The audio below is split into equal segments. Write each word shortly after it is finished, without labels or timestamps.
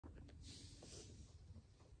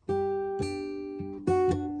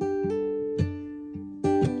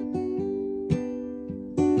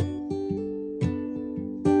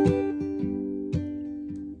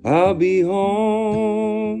I'll be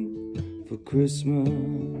home for Christmas.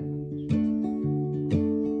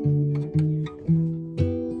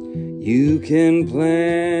 You can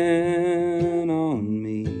plan on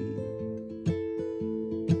me.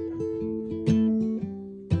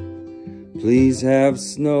 Please have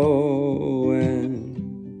snow and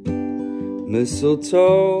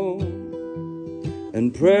mistletoe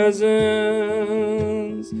and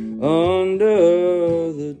presents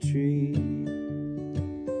under the tree.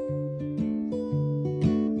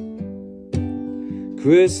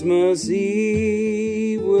 Christmas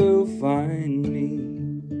Eve will find me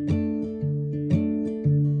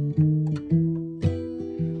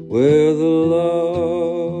where the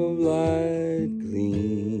love light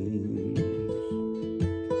gleams.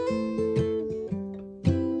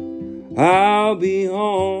 I'll be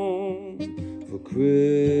home for Christmas,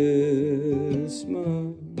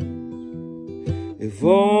 if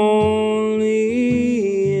only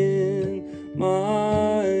in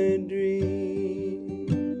my dreams.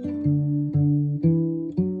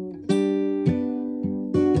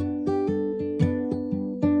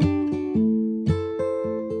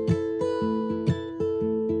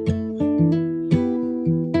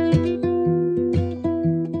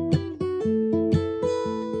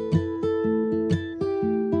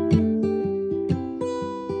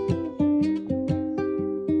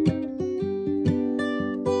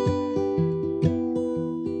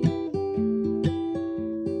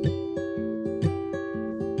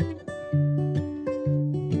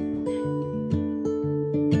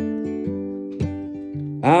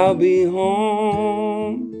 I'll be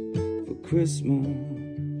home for Christmas.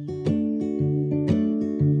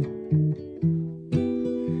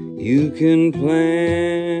 You can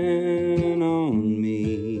plan on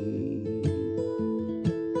me.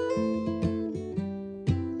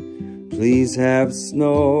 Please have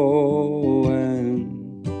snow and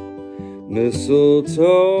mistletoe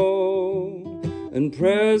and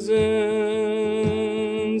presents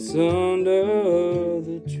under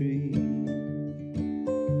the tree.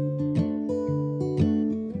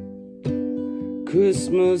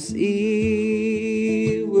 Christmas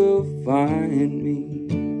Eve will find me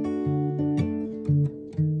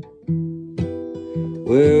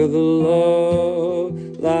where the love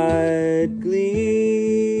light gleams.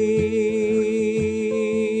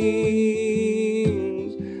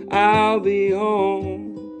 I'll be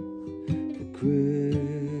home for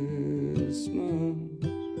Christmas,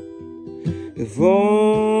 if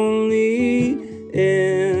only in